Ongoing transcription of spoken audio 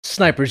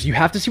Snipers, you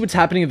have to see what's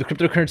happening in the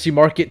cryptocurrency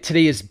market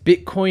today as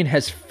Bitcoin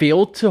has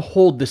failed to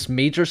hold this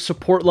major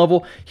support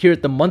level here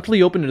at the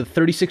monthly open at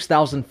the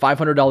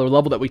 $36,500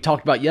 level that we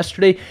talked about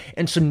yesterday.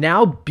 And so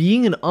now,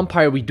 being an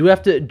umpire, we do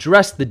have to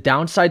address the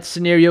downside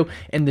scenario,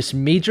 and this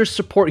major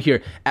support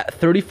here at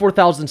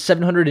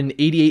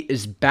 34,788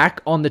 is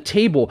back on the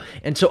table.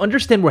 And so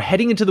understand, we're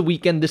heading into the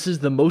weekend. This is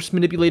the most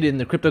manipulated in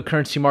the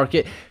cryptocurrency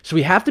market. So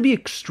we have to be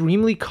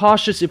extremely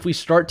cautious if we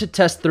start to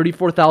test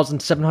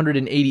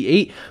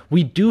 34,788.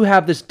 We do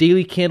have this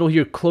daily candle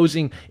here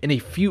closing in a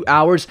few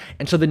hours,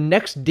 and so the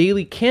next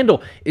daily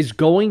candle is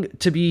going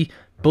to be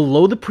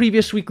below the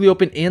previous weekly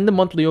open and the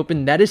monthly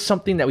open. That is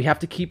something that we have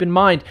to keep in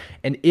mind.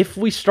 And if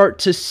we start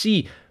to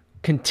see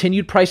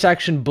continued price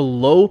action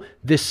below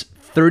this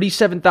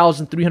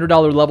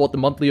 $37,300 level at the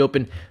monthly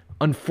open,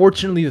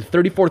 unfortunately the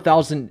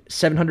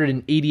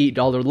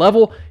 $34,788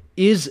 level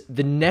is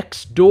the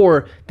next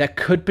door that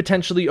could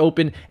potentially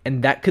open,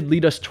 and that could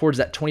lead us towards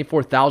that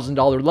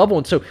 $24,000 level.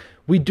 And so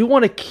we do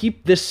want to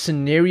keep this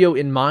scenario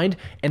in mind,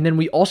 and then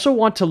we also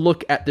want to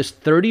look at this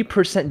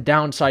 30%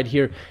 downside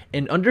here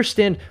and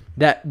understand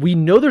that we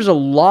know there's a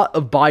lot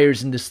of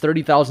buyers in this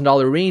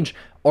 $30,000 range.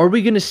 Are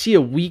we going to see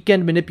a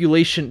weekend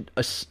manipulation,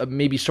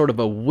 maybe sort of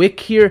a wick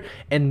here,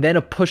 and then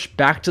a push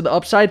back to the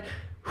upside?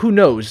 Who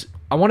knows?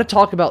 I want to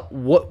talk about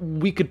what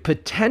we could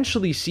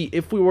potentially see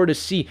if we were to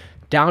see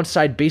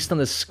downside based on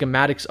the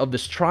schematics of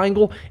this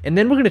triangle. And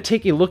then we're going to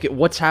take a look at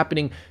what's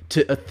happening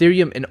to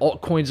Ethereum and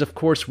altcoins. Of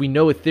course, we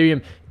know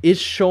Ethereum is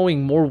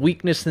showing more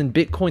weakness than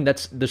Bitcoin.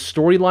 That's the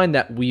storyline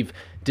that we've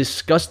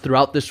discussed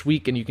throughout this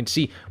week, and you can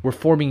see we're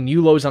forming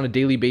new lows on a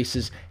daily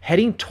basis,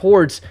 heading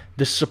towards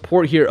the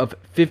support here of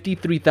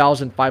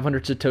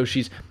 53,500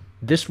 Satoshis.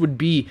 This would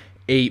be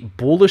a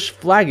bullish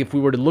flag if we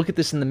were to look at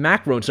this in the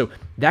macro, and so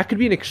that could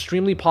be an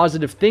extremely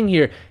positive thing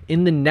here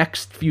in the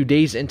next few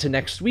days into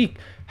next week.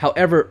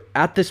 However,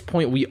 at this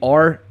point, we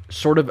are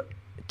sort of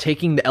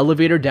taking the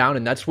elevator down,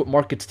 and that's what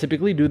markets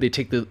typically do. They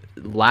take the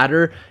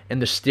ladder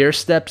and the stair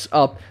steps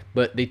up,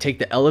 but they take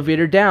the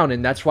elevator down,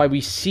 and that's why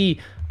we see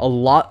a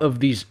lot of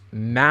these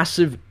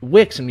massive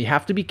wicks, and we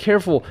have to be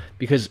careful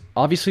because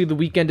obviously the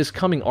weekend is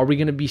coming. Are we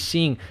going to be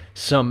seeing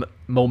some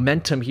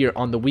momentum here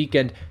on the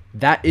weekend?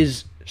 That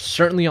is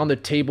certainly on the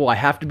table. I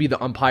have to be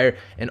the umpire,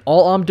 and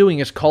all I'm doing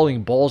is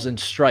calling balls and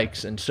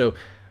strikes, and so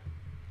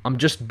I'm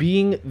just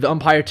being the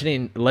umpire today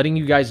and letting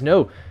you guys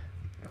know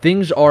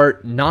things are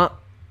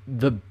not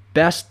the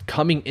best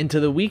coming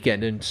into the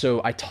weekend. And so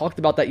I talked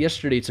about that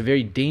yesterday. It's a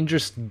very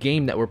dangerous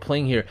game that we're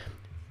playing here,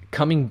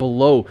 coming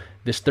below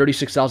this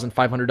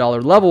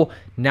 $36,500 level.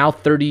 Now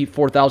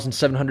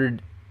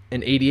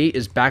 34,788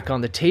 is back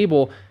on the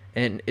table,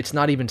 and it's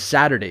not even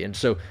Saturday. And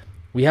so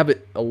we have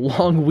a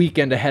long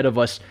weekend ahead of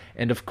us.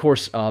 And of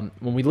course,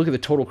 when we look at the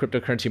total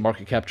cryptocurrency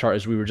market cap chart,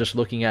 as we were just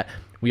looking at,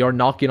 we are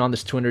knocking on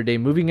this 200-day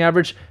moving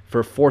average for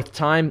a fourth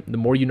time. The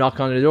more you knock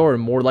on the door, the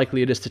more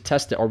likely it is to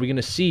test it. Are we going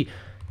to see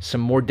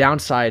some more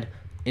downside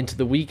into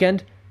the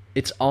weekend?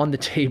 It's on the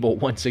table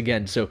once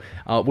again. So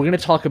we're going to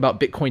talk about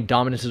Bitcoin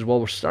dominance as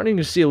well. We're starting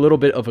to see a little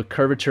bit of a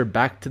curvature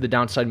back to the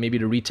downside, maybe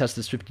to retest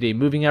this 50-day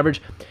moving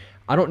average.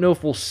 I don't know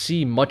if we'll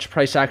see much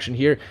price action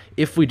here.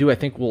 If we do, I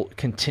think we'll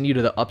continue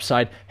to the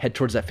upside, head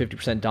towards that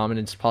 50%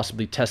 dominance,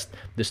 possibly test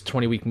this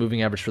 20-week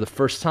moving average for the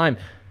first time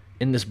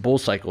in this bull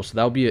cycle. So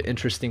that'll be an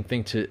interesting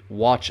thing to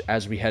watch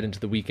as we head into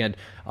the weekend.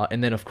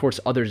 And then, of course,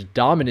 others'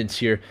 dominance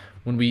here.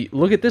 When we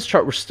look at this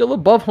chart, we're still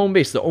above home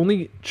base, the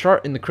only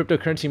chart in the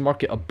cryptocurrency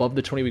market above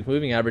the 20-week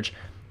moving average.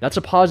 That's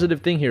a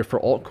positive thing here for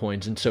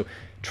altcoins. And so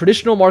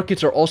traditional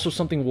markets are also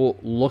something we'll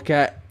look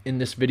at in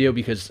this video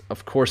because,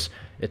 of course,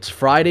 it's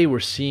Friday.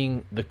 We're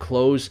seeing the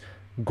close,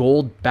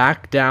 gold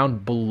back down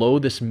below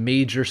this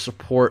major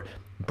support,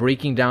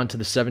 breaking down to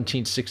the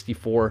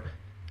 1764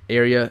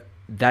 area.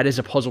 That is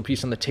a puzzle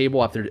piece on the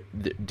table after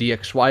the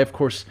DXY, of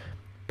course,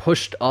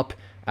 pushed up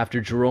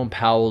after Jerome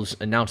Powell's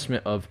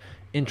announcement of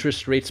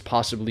interest rates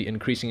possibly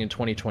increasing in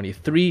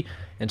 2023.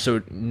 And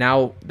so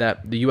now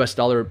that the US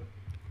dollar,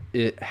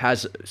 it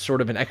has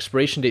sort of an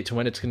expiration date to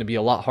when it's going to be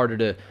a lot harder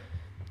to,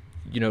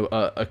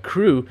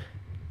 accrue,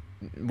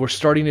 we're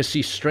starting to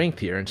see strength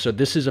here. And so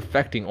this is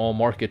affecting all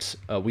markets.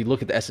 We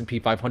look at the S&P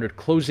 500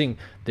 closing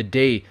the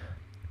day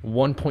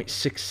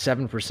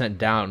 1.67%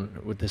 down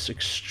with this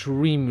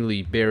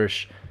extremely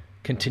bearish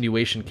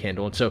continuation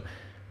candle. And so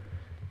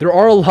there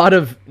are a lot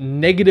of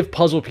negative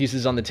puzzle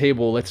pieces on the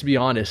table. Let's be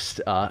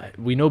honest.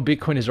 We know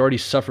Bitcoin has already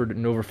suffered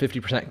an over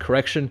 50%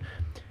 correction.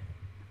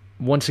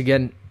 Once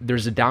again,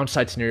 there's a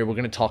downside scenario. We're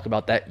going to talk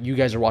about that. You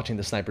guys are watching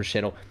the Snipers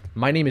channel.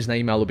 My name is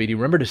Naeem Al-Obeidi.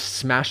 Remember to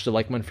smash the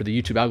like button for the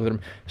YouTube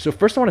algorithm. So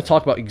first I want to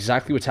talk about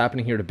exactly what's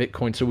happening here to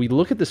Bitcoin. So we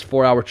look at this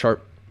 4-hour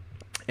chart,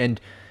 and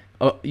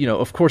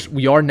of course,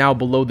 we are now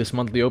below this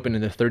monthly open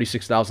in the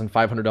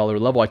 $36,500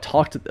 level. I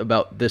talked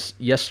about this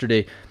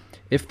yesterday.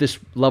 If this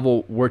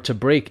level were to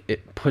break,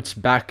 it puts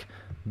back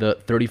the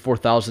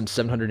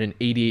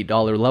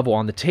 $34,788 level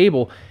on the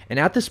table. And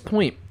at this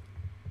point,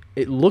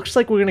 it looks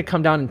like we're going to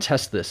come down and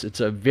test this. It's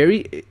a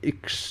very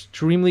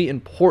extremely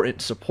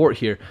important support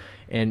here.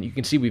 And you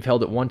can see we've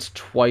held it once,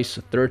 twice,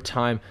 a third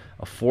time,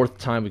 a fourth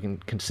time. We can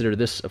consider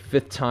this a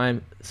fifth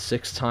time,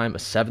 sixth time, a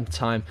seventh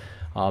time.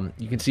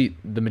 You can see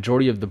the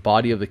majority of the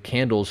body of the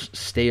candles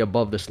stay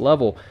above this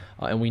level,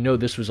 and we know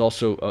this was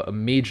also a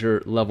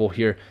major level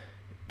here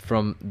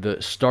from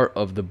the start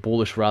of the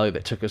bullish rally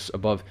that took us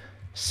above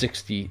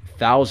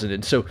 60,000.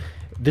 And so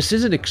this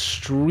is an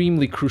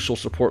extremely crucial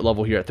support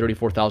level here at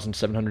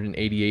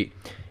 34,788.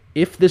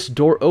 If this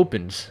door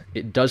opens,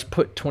 it does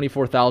put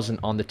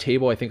 24,000 on the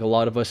table. I think a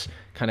lot of us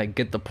kind of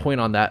get the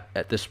point on that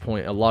at this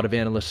point. A lot of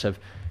analysts have,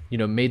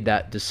 made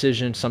that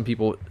decision. Some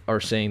people are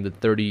saying the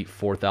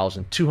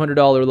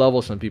 $34,200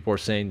 level. Some people are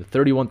saying the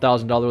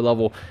 $31,000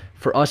 level.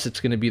 For us, it's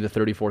going to be the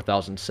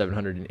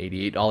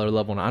 $34,788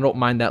 level. And I don't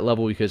mind that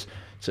level because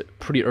it's a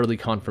pretty early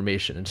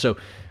confirmation. And so,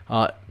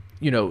 are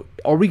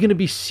we going to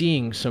be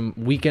seeing some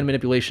weekend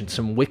manipulation,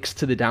 some wicks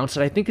to the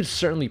downside? I think it's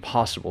certainly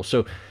possible.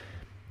 So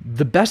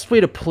the best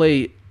way to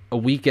play a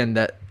weekend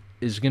that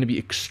is going to be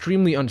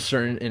extremely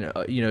uncertain and,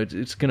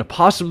 it's going to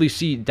possibly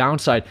see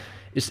downside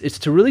is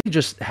to really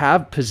just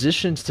have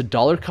positions to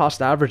dollar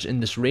cost average in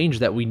this range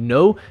that we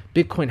know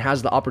Bitcoin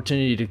has the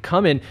opportunity to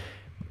come in.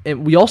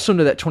 And we also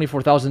know that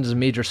 24,000 is a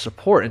major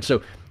support. And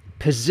so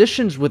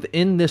positions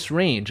within this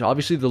range,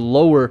 obviously the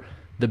lower,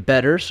 the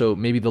better. So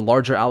maybe the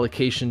larger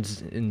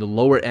allocations in the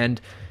lower end.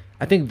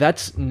 I think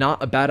that's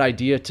not a bad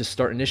idea to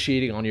start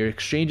initiating on your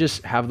exchanges,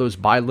 have those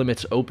buy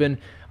limits open,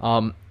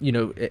 and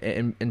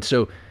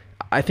so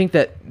I think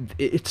that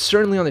it's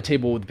certainly on the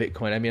table with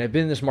Bitcoin. I mean, I've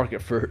been in this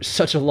market for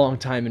such a long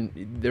time, and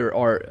there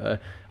are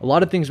a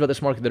lot of things about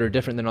this market that are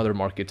different than other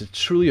markets.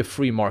 It's truly a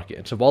free market.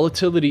 And so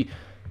volatility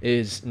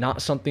is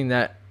not something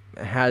that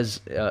has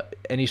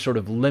any sort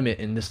of limit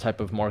in this type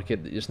of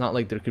market. It's not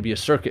like there could be a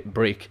circuit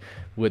break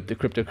with the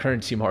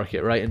cryptocurrency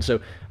market, right? And so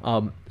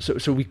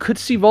so we could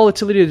see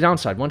volatility to the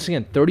downside. Once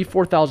again,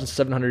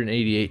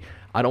 34,788.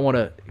 I don't want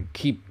to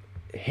keep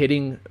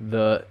hitting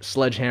the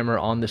sledgehammer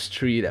on this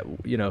tree that,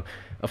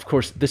 of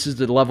course, this is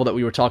the level that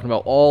we were talking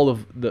about all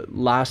of the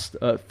last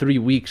 3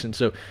 weeks. And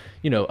so,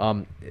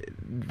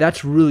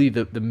 that's really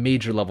the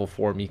major level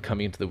for me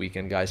coming into the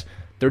weekend, guys.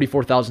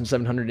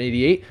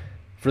 34,788.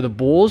 For the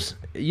bulls,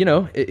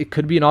 it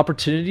could be an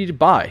opportunity to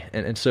buy.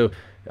 And so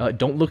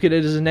don't look at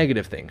it as a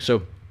negative thing.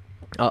 So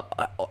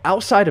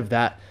outside of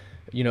that,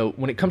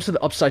 when it comes to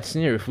the upside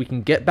scenario, if we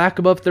can get back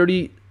above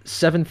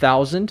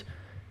 37,000,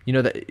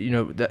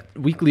 that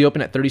weekly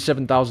open at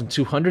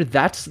 37,200,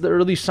 that's the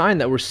early sign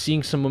that we're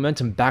seeing some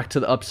momentum back to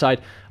the upside.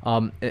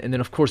 And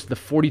then, of course, the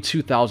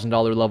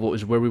 $42,000 level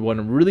is where we want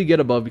to really get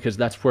above, because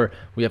that's where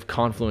we have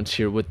confluence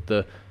here with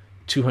the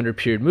 200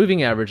 period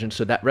moving average. And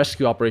so that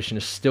rescue operation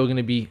is still going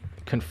to be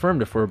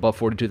confirmed if we're above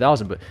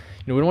 42,000. But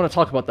we don't want to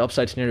talk about the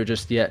upside scenario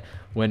just yet,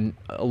 when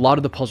a lot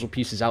of the puzzle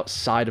pieces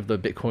outside of the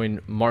Bitcoin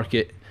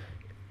market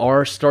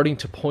are starting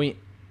to point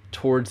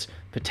towards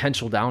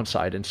potential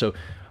downside. And so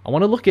I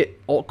want to look at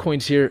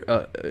altcoins here.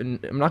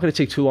 I'm not going to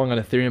take too long on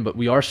Ethereum, but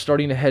we are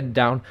starting to head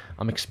down.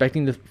 I'm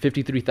expecting the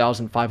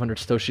 53,500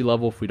 Satoshi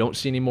level if we don't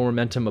see any more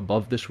momentum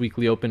above this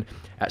weekly open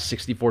at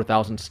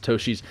 64,000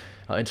 Satoshis.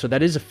 And so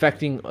that is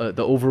affecting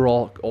the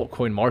overall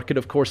altcoin market,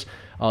 of course.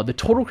 The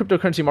total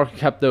cryptocurrency market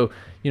cap, though,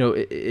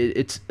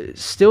 it's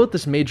still at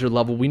this major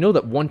level. We know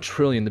that 1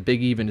 trillion, the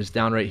big even, is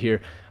down right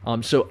here.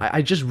 So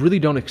I just really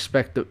don't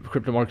expect the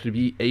crypto market to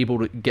be able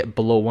to get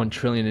below 1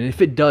 trillion. And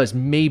if it does,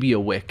 maybe a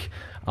wick.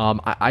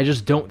 I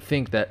just don't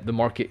think that the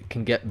market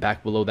can get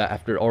back below that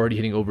after already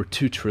hitting over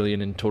 2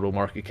 trillion in total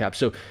market cap.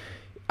 So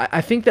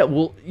I think that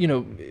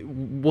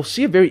we'll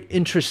see a very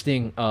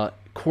interesting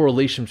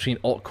correlation between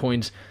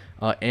altcoins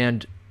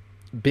and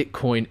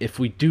Bitcoin if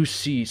we do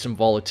see some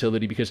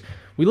volatility, because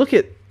we look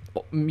at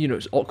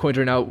altcoins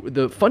right now,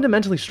 the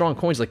fundamentally strong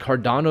coins like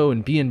Cardano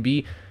and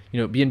BNB.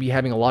 BNB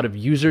having a lot of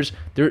users,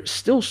 they're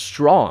still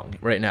strong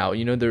right now.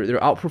 They're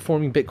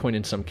outperforming Bitcoin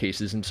in some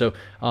cases. And so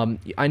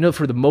I know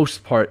for the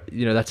most part,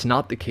 that's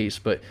not the case.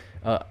 But,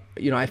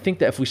 I think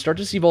that if we start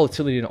to see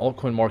volatility in the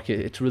altcoin market,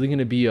 it's really going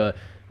to be a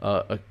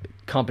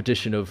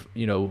competition of,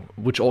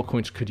 which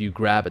altcoins could you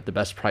grab at the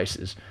best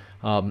prices.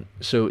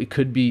 So it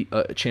could be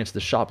a chance to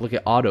shop. Look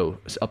at Auto,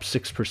 it's up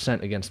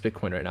 6% against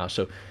Bitcoin right now.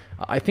 So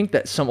I think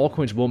that some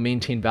altcoins will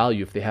maintain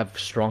value if they have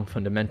strong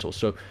fundamentals.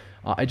 So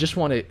I just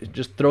want to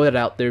just throw that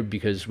out there,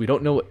 because we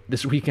don't know what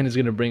this weekend is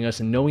going to bring us,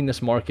 and knowing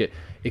this market,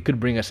 it could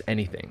bring us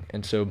anything.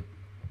 And so,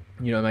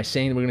 am I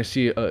saying we're going to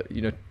see a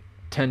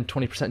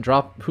 10-20%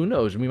 drop? Who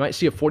knows? We might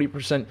see a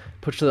 40%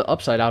 push to the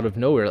upside out of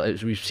nowhere,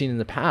 as we've seen in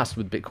the past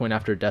with Bitcoin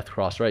after death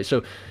cross, right?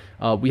 So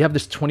we have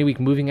this 20-week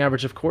moving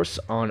average, of course,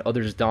 on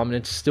others'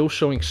 dominance, still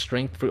showing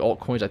strength for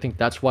altcoins. I think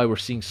that's why we're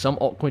seeing some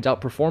altcoins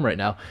outperform right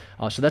now.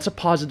 So that's a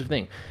positive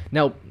thing.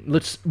 Now,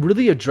 let's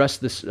really address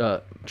this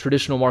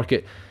traditional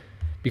market,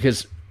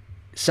 because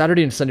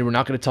Saturday and Sunday, we're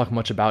not going to talk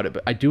much about it,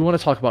 but I do want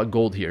to talk about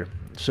gold here.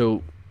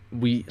 So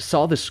we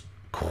saw this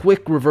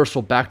quick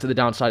reversal back to the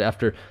downside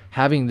after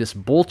having this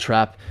bull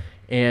trap,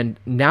 and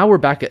now we're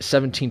back at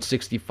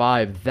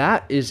 1765.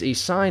 That is a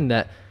sign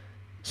that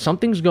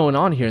something's going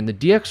on here, and the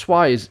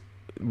DXY is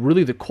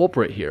really the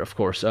culprit here, of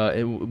course.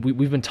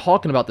 We've been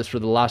talking about this for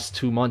the last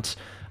 2 months.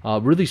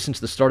 really since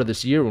the start of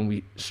this year when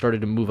we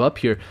started to move up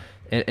here.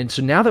 And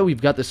so now that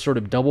we've got this sort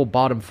of double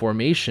bottom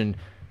formation,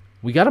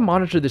 we got to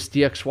monitor this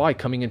DXY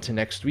coming into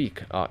next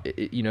week.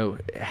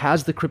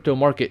 Has the crypto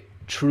market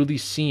truly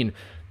seen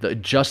the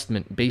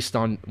adjustment based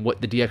on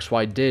what the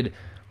DXY did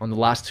on the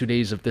last 2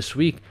 days of this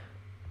week?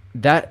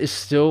 That is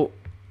still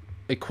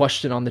a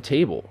question on the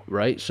table,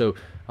 right? So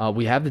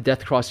we have the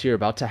death cross here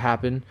about to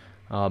happen.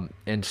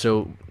 And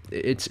so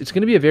it's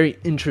going to be a very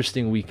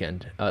interesting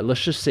weekend.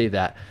 Let's just say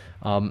that.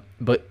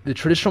 But the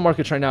traditional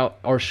markets right now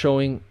are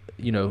showing,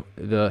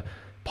 the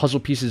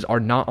puzzle pieces are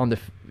not on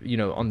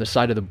the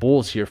side of the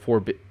bulls here for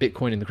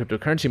Bitcoin in the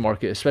cryptocurrency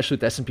market, especially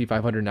with the S&P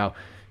 500 now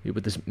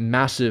with this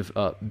massive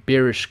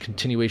bearish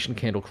continuation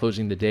candle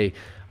closing the day.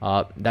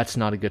 That's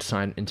not a good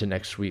sign into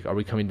next week. Are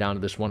we coming down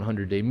to this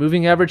 100-day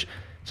moving average?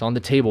 It's on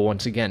the table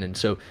once again. And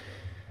so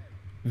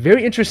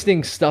very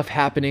interesting stuff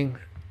happening.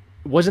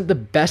 Wasn't the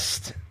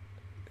best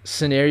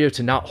scenario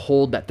to not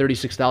hold that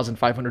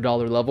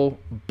 $36,500 level,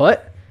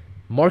 but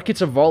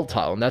markets are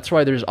volatile, and that's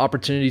why there's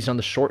opportunities on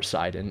the short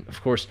side. And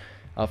of course,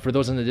 for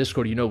those in the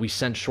Discord, we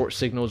send short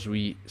signals.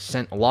 We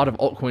sent a lot of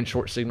altcoin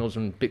short signals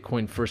when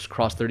Bitcoin first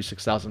crossed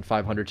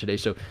 36,500 today.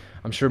 So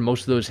I'm sure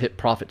most of those hit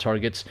profit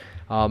targets.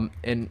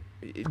 And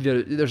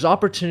there's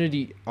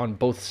opportunity on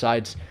both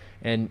sides.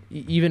 And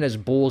even as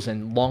bulls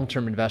and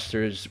long-term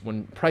investors,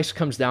 when price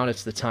comes down,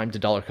 it's the time to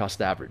dollar cost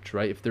average,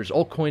 right? If there's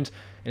altcoins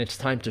and it's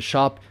time to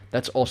shop,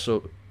 that's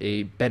also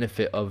a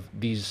benefit of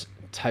these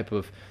type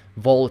of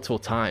volatile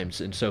times.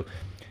 And so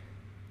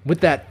with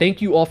that,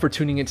 thank you all for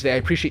tuning in today. I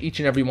appreciate each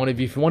and every one of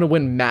you. If you want to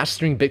win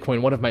Mastering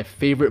Bitcoin, one of my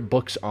favorite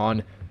books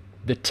on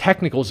the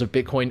technicals of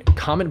Bitcoin,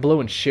 comment below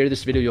and share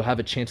this video. You'll have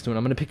a chance to win.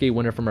 I'm going to pick a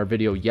winner from our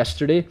video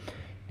yesterday,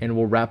 and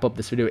we'll wrap up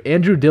this video.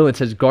 Andrew Dillon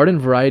says, garden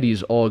variety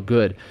is all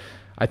good.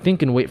 I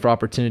think and wait for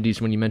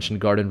opportunities when you mentioned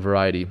garden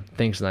variety.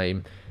 Thanks,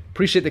 Naeem.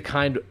 Appreciate the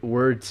kind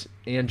words,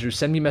 Andrew.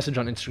 Send me a message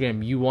on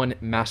Instagram. You won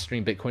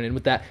Mastering Bitcoin. And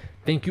with that,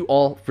 thank you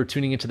all for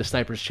tuning into the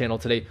Snipers channel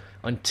today.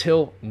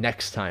 Until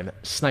next time,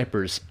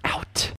 Snipers out.